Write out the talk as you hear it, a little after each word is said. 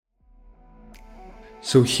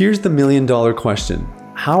So here's the $1,000,000 question.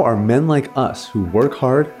 How are men like us who work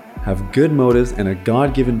hard, have good motives, and a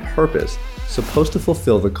God-given purpose supposed to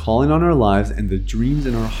fulfill the calling on our lives and the dreams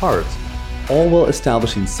in our hearts, all while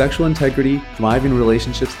establishing sexual integrity, thriving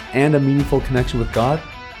relationships, and a meaningful connection with God?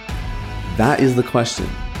 That is the question,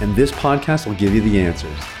 and this podcast will give you the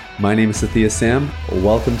answers. My name is Sathya Sam.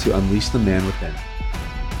 Welcome to Unleash the Man Within.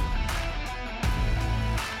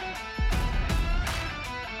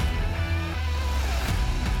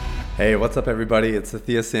 Hey, what's up everybody? It's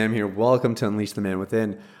Sathya Sam here. Welcome to Unleash the Man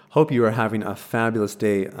Within. Hope you are having a fabulous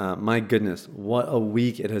day. My goodness, what a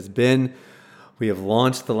week it has been. We have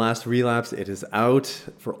launched The Last Relapse. It is out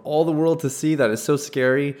for all the world to see. That is so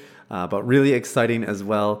scary, but really exciting as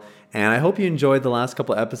well. And I hope you enjoyed the last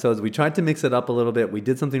couple of episodes. We tried to mix it up a little bit. We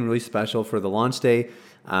did something really special for the launch day.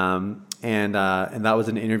 And that was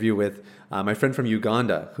an interview with my friend from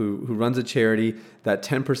Uganda who runs a charity that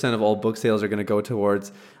 10% of all book sales are going to go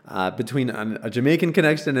towards, between a Jamaican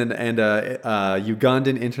connection and a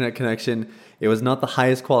Ugandan internet connection. It was not the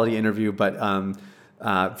highest quality interview, but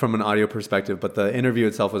from an audio perspective, but the interview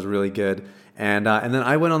itself was really good. And then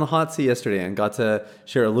I went on the hot seat yesterday and got to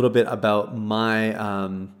share a little bit about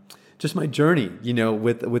my just my journey,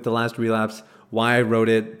 with The Last Relapse, why I wrote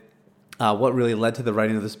it, what really led to the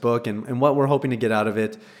writing of this book, and what we're hoping to get out of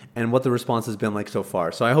it, and what the response has been like so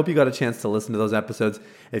far. So I hope you got a chance to listen to those episodes.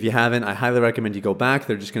 If you haven't, I highly recommend you go back.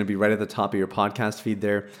 They're just going to be right at the top of your podcast feed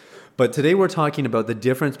there. But today we're talking about the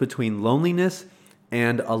difference between loneliness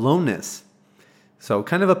and aloneness. So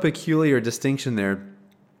kind of a peculiar distinction there.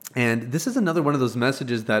 And this is another one of those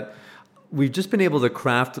messages that we've just been able to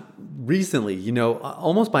craft recently,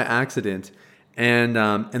 almost by accident. And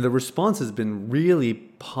the response has been really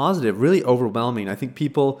positive, really overwhelming. I think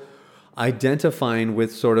people identifying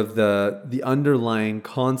with sort of the underlying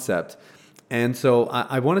concept. And so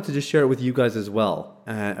I wanted to just share it with you guys as well,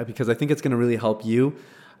 because I think it's going to really help you.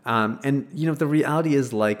 The reality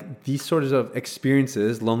is, like, these sorts of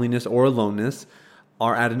experiences, loneliness or aloneness,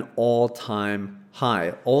 are at an all-time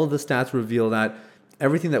high. All of the stats reveal that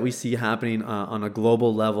everything that we see happening on a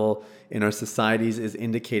global level in our societies is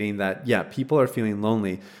indicating that, people are feeling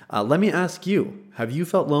lonely. Let me ask you, have you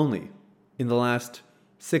felt lonely in the last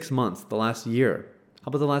 6 months, the last year? How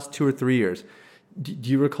about the last 2 or 3 years? Do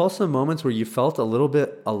you recall some moments where you felt a little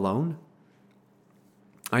bit alone?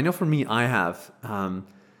 I know for me, I have.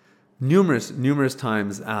 Numerous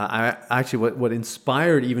times. I actually, what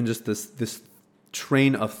inspired even just this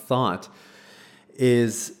train of thought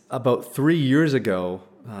is about 3 years ago.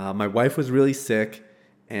 My wife was really sick,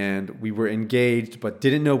 and we were engaged, but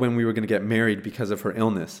didn't know when we were going to get married because of her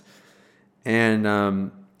illness. And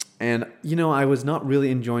I was not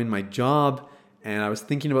really enjoying my job, and I was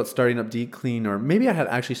thinking about starting up Deep Clean, or maybe I had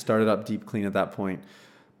actually started up Deep Clean at that point.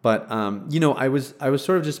 But I was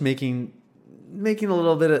sort of just making a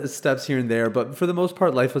little bit of steps here and there, but for the most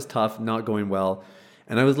part, life was tough, not going well.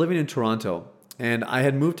 And I was living in Toronto. And I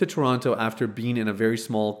had moved to Toronto after being in a very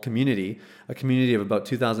small community, a community of about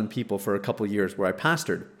 2,000 people for a couple of years where I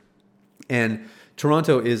pastored. And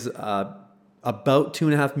Toronto is about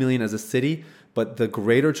 2.5 million as a city, but the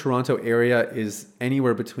greater Toronto area is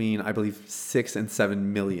anywhere between, I believe, 6 and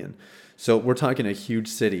 7 million. So we're talking a huge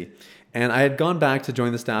city. And I had gone back to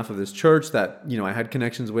join the staff of this church that, I had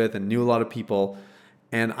connections with and knew a lot of people.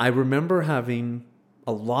 And I remember having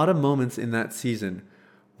a lot of moments in that season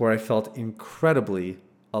where I felt incredibly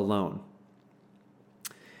alone.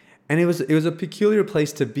 And it was a peculiar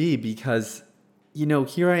place to be because,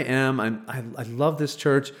 here I am. I love this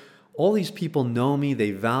church. All these people know me. They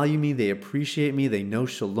value me. They appreciate me. They know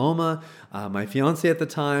Shaloma, my fiance at the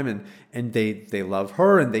time, and they love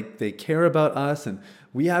her, and they care about us. And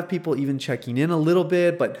we have people even checking in a little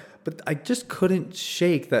bit, but I just couldn't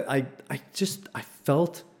shake that. I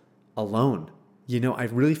felt alone. I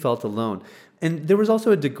really felt alone. And there was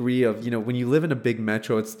also a degree of, when you live in a big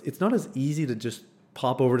metro, it's not as easy to just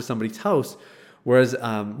pop over to somebody's house. Whereas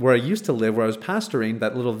where I used to live, where I was pastoring,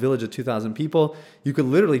 that little village of 2,000 people, you could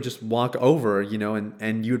literally just walk over,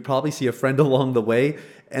 and you would probably see a friend along the way.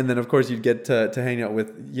 And then, of course, you'd get to hang out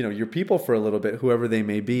with, your people for a little bit, whoever they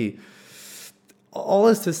may be. All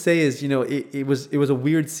is to say is, it was a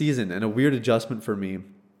weird season and a weird adjustment for me.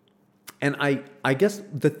 And I guess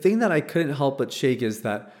the thing that I couldn't help but shake is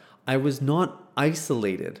that I was not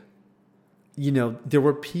isolated. There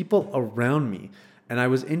were people around me, and I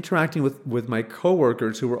was interacting with my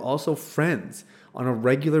coworkers who were also friends on a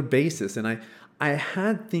regular basis. And I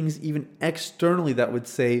had things even externally that would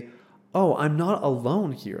say, oh, I'm not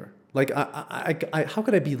alone here. Like, how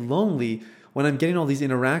could I be lonely when I'm getting all these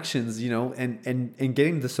interactions, and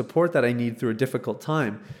getting the support that I need through a difficult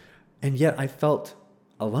time? And yet I felt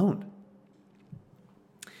alone.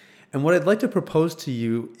 And what I'd like to propose to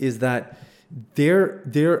you is that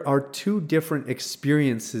there are two different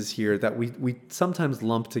experiences here that we sometimes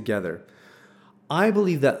lump together. I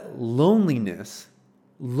believe that loneliness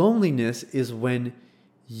is when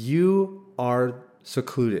you are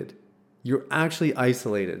secluded. You're actually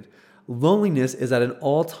isolated. Loneliness is at an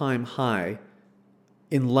all-time high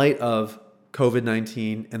in light of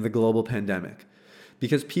COVID-19 and the global pandemic,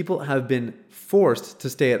 because people have been forced to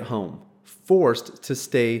stay at home, forced to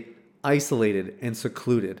stay isolated and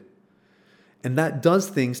secluded. And that does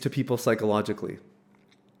things to people psychologically.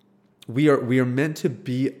 We are meant to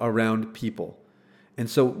be around people. And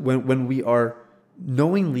so when we are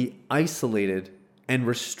knowingly isolated and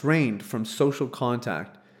restrained from social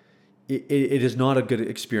contact, it is not a good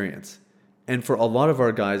experience. And for a lot of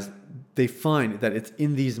our guys, they find that it's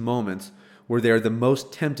in these moments where they're the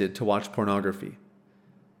most tempted to watch pornography.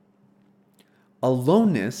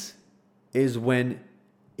 Aloneness is when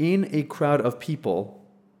in a crowd of people,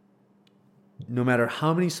 no matter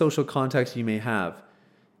how many social contacts you may have,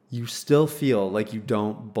 you still feel like you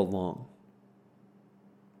don't belong.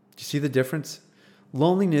 Do you see the difference?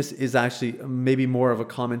 Loneliness is actually maybe more of a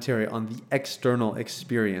commentary on the external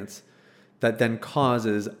experience that then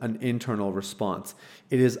causes an internal response.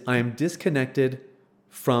 It is, I am disconnected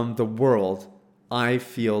from the world, I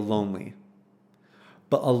feel lonely.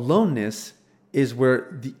 But aloneness is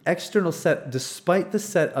where the external set, despite the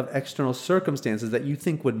set of external circumstances that you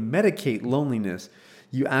think would medicate loneliness,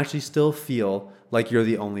 you actually still feel like you're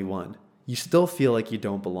the only one. You still feel like you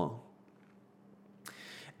don't belong.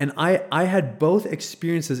 And I had both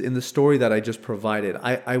experiences in the story that I just provided.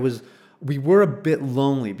 We were a bit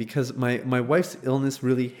lonely because my wife's illness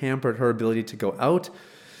really hampered her ability to go out.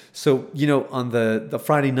 So, on the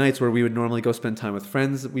Friday nights where we would normally go spend time with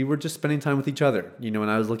friends, we were just spending time with each other, and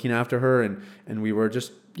I was looking after her and we were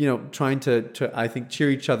just, trying to, I think, cheer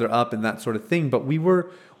each other up and that sort of thing. But we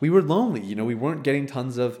were lonely, we weren't getting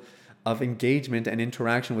tons of engagement and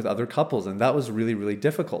interaction with other couples. And that was really, really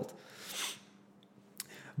difficult.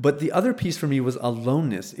 But the other piece for me was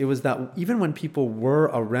aloneness. It was that even when people were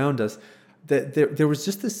around us, that there was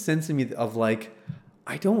just this sense in me of like,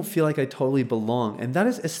 I don't feel like I totally belong. And that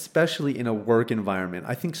is especially in a work environment.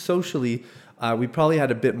 I think socially, we probably had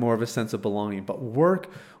a bit more of a sense of belonging. But work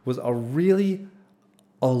was a really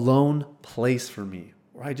alone place for me,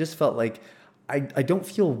 where I just felt like I don't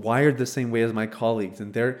feel wired the same way as my colleagues.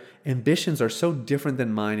 And their ambitions are so different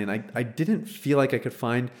than mine. And I didn't feel like I could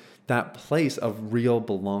find that place of real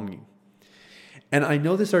belonging. And I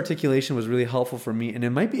know this articulation was really helpful for me, and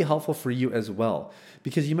it might be helpful for you as well,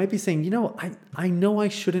 because you might be saying, I know I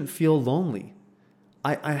shouldn't feel lonely.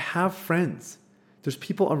 I have friends. There's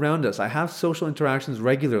people around us. I have social interactions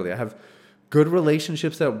regularly. I have good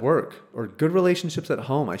relationships at work or good relationships at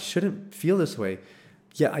home. I shouldn't feel this way.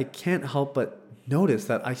 Yet I can't help but notice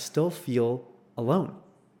that I still feel alone.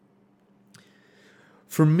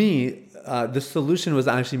 For me, the solution was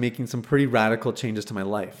actually making some pretty radical changes to my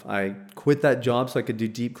life. I quit that job so I could do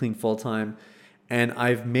Deep Clean full-time, and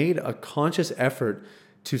I've made a conscious effort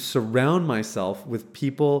to surround myself with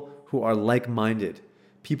people who are like-minded,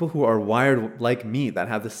 people who are wired like me, that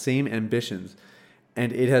have the same ambitions,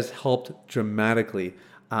 and it has helped dramatically.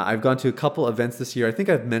 I've gone to a couple events this year. I think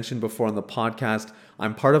I've mentioned before on the podcast,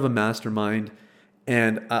 I'm part of a mastermind,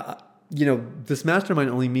 and this mastermind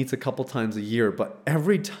only meets a couple times a year, but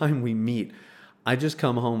every time we meet, I just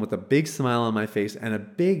come home with a big smile on my face and a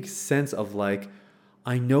big sense of like,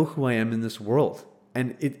 I know who I am in this world.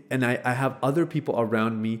 And I have other people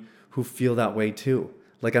around me who feel that way too.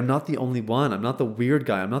 Like, I'm not the only one. I'm not the weird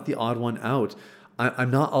guy. I'm not the odd one out.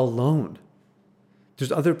 I'm not alone.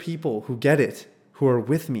 There's other people who get it, who are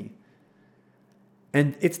with me.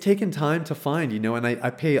 And it's taken time to find, and I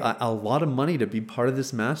pay a lot of money to be part of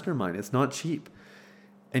this mastermind. It's not cheap.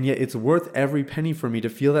 And yet it's worth every penny for me to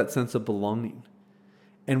feel that sense of belonging.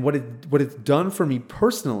 And what it's done for me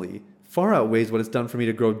personally far outweighs what it's done for me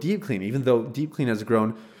to grow Deep Clean, even though Deep Clean has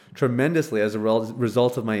grown tremendously as a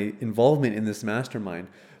result of my involvement in this mastermind.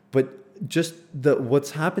 But just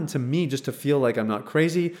what's happened to me, just to feel like I'm not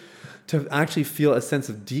crazy, to actually feel a sense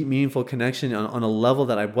of deep, meaningful connection on a level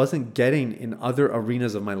that I wasn't getting in other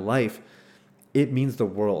arenas of my life, it means the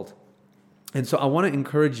world. And so I want to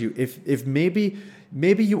encourage you, if maybe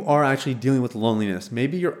you are actually dealing with loneliness,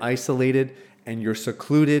 maybe you're isolated and you're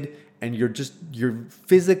secluded and you're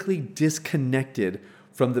physically disconnected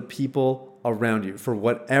from the people around you for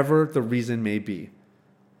whatever the reason may be.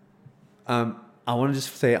 I want to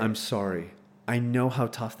just say I'm sorry. I know how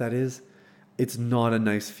tough that is. It's not a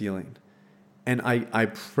nice feeling. And I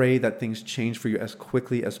pray that things change for you as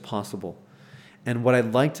quickly as possible. And what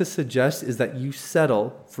I'd like to suggest is that you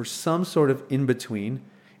settle for some sort of in-between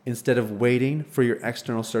instead of waiting for your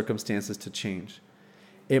external circumstances to change.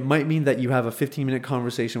 It might mean that you have a 15-minute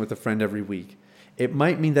conversation with a friend every week. It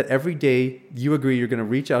might mean that every day you agree you're going to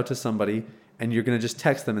reach out to somebody and you're going to just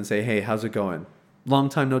text them and say, hey, how's it going? Long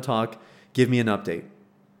time no talk. Give me an update.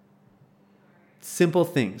 Simple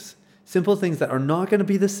things that are not going to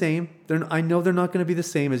be the same. I know they're not going to be the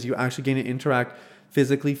same as you actually getting to interact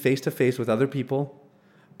physically face-to-face with other people,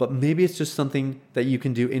 but maybe it's just something that you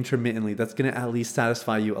can do intermittently that's going to at least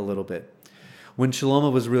satisfy you a little bit. When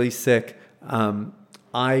Shaloma was really sick,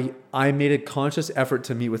 I made a conscious effort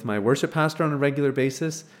to meet with my worship pastor on a regular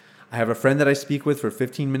basis. I have a friend that I speak with for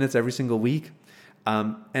 15 minutes every single week.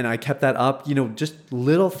 And I kept that up, just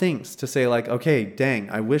little things to say like, okay, dang,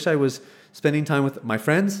 I wish I was spending time with my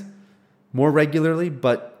friends more regularly,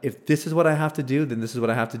 but if this is what I have to do, then this is what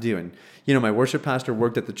I have to do. And, my worship pastor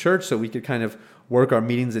worked at the church, so we could kind of work our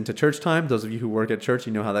meetings into church time. Those of you who work at church,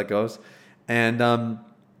 you know how that goes. And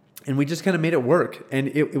we just kind of made it work. And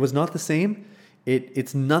it was not the same.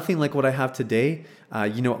 It's nothing like what I have today.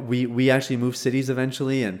 We actually moved cities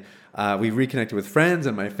eventually, and we reconnected with friends,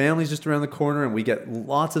 and my family's just around the corner, and we get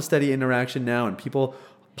lots of steady interaction now, and people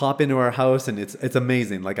pop into our house, and it's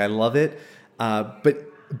amazing. Like, I love it.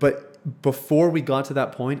 But before we got to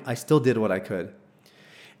that point, I still did what I could.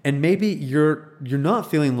 And maybe you're not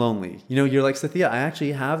feeling lonely. You're like, Sathya, I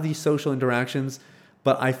actually have these social interactions,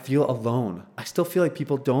 but I feel alone. I still feel like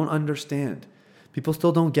people don't understand. People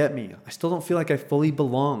still don't get me. I still don't feel like I fully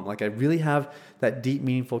belong. Like I really have that deep,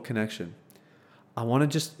 meaningful connection. I want to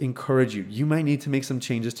just encourage you. You might need to make some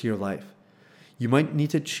changes to your life. You might need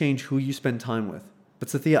to change who you spend time with. But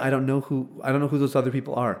Sathya, I don't know who those other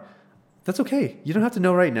people are. That's okay. You don't have to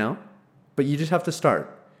know right now, but you just have to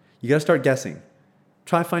start. You got to start guessing.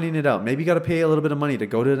 Try finding it out. Maybe you got to pay a little bit of money to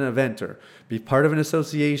go to an event or be part of an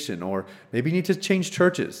association, or maybe you need to change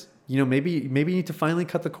churches. Maybe you need to finally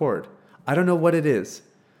cut the cord. I don't know what it is,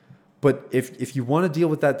 but if you want to deal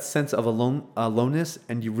with that sense of aloneness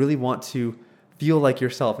and you really want to feel like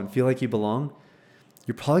yourself and feel like you belong,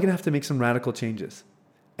 you're probably going to have to make some radical changes.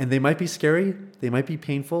 And they might be scary. They might be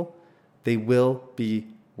painful. They will be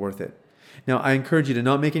worth it. Now, I encourage you to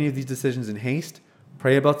not make any of these decisions in haste.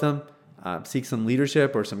 Pray about them. Seek some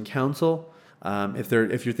leadership or some counsel if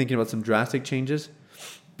you're thinking about some drastic changes.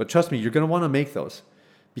 But trust me, you're going to want to make those,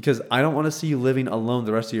 because I don't want to see you living alone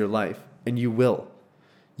the rest of your life. And you will.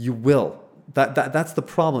 You will. That's the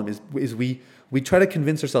problem is we try to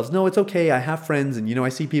convince ourselves, no, it's okay. I have friends and, I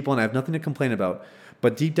see people and I have nothing to complain about.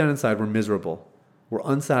 But deep down inside, we're miserable. We're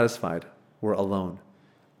unsatisfied. We're alone.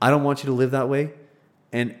 I don't want you to live that way.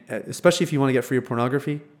 And especially if you want to get free of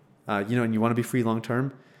pornography, and you want to be free long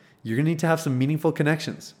term, you're going to need to have some meaningful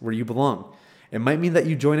connections where you belong. It might mean that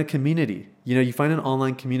you join a community. You find an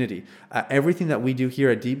online community. Everything that we do here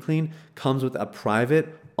at Deep Clean comes with a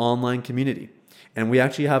private online community. And we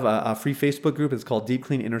actually have a free Facebook group. It's called Deep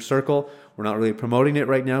Clean Inner Circle. We're not really promoting it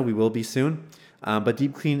right now. We will be soon. But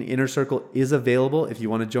Deep Clean Inner Circle is available if you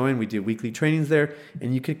want to join. We do weekly trainings there,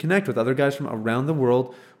 and you can connect with other guys from around the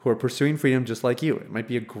world who are pursuing freedom just like you. It might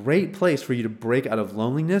be a great place for you to break out of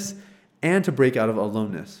loneliness and to break out of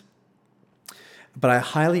aloneness. But I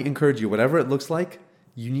highly encourage you, whatever it looks like,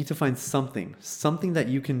 you need to find something that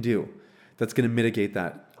you can do that's going to mitigate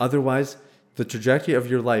that. Otherwise, the trajectory of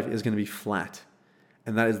your life is going to be flat.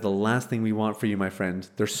 And that is the last thing we want for you, my friend.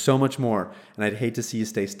 There's so much more, and I'd hate to see you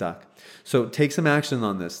stay stuck. So take some action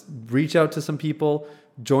on this. Reach out to some people,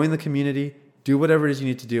 join the community, do whatever it is you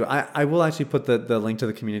need to do. I will actually put the link to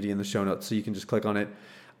the community in the show notes, so you can just click on it.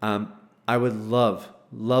 I would love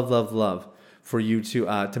for you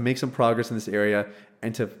to make some progress in this area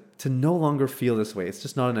and to no longer feel this way. It's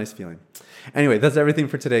just not a nice feeling. Anyway, that's everything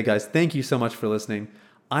for today, guys. Thank you so much for listening.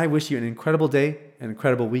 I wish you an incredible day, an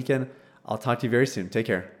incredible weekend. I'll talk to you very soon. Take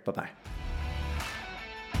care. Bye-bye.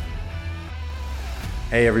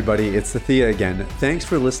 Hey everybody, it's Sathya again. Thanks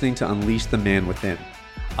for listening to Unleash the Man Within.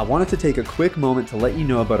 I wanted to take a quick moment to let you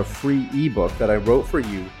know about a free ebook that I wrote for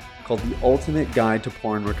you called The Ultimate Guide to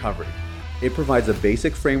Porn Recovery. It provides a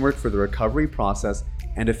basic framework for the recovery process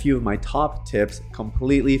and a few of my top tips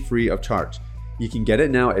completely free of charge. You can get it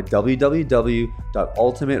now at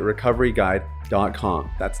www.ultimaterecoveryguide.com.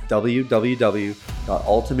 That's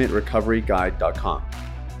www.ultimaterecoveryguide.com.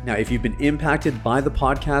 Now, if you've been impacted by the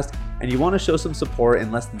podcast and you want to show some support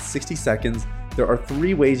in less than 60 seconds, there are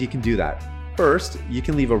 3 ways you can do that. First, you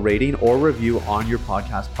can leave a rating or review on your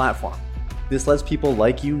podcast platform. This lets people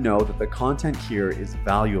like you know that the content here is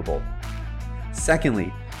valuable.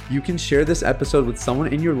 Secondly, you can share this episode with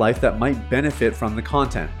someone in your life that might benefit from the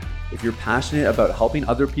content. If you're passionate about helping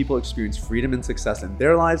other people experience freedom and success in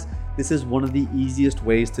their lives, this is one of the easiest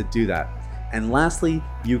ways to do that. And lastly,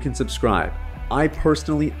 you can subscribe. I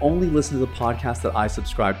personally only listen to the podcast that I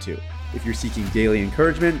subscribe to. If you're seeking daily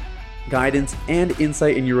encouragement, guidance, and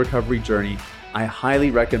insight in your recovery journey, I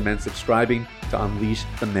highly recommend subscribing to Unleash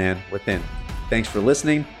the Man Within. Thanks for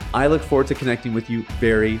listening. I look forward to connecting with you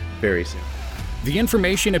very, very soon. The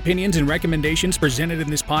information, opinions, and recommendations presented in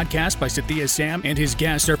this podcast by Sathya Sam and his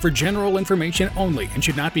guests are for general information only and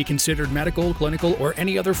should not be considered medical, clinical, or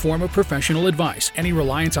any other form of professional advice. Any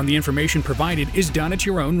reliance on the information provided is done at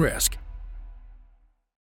your own risk.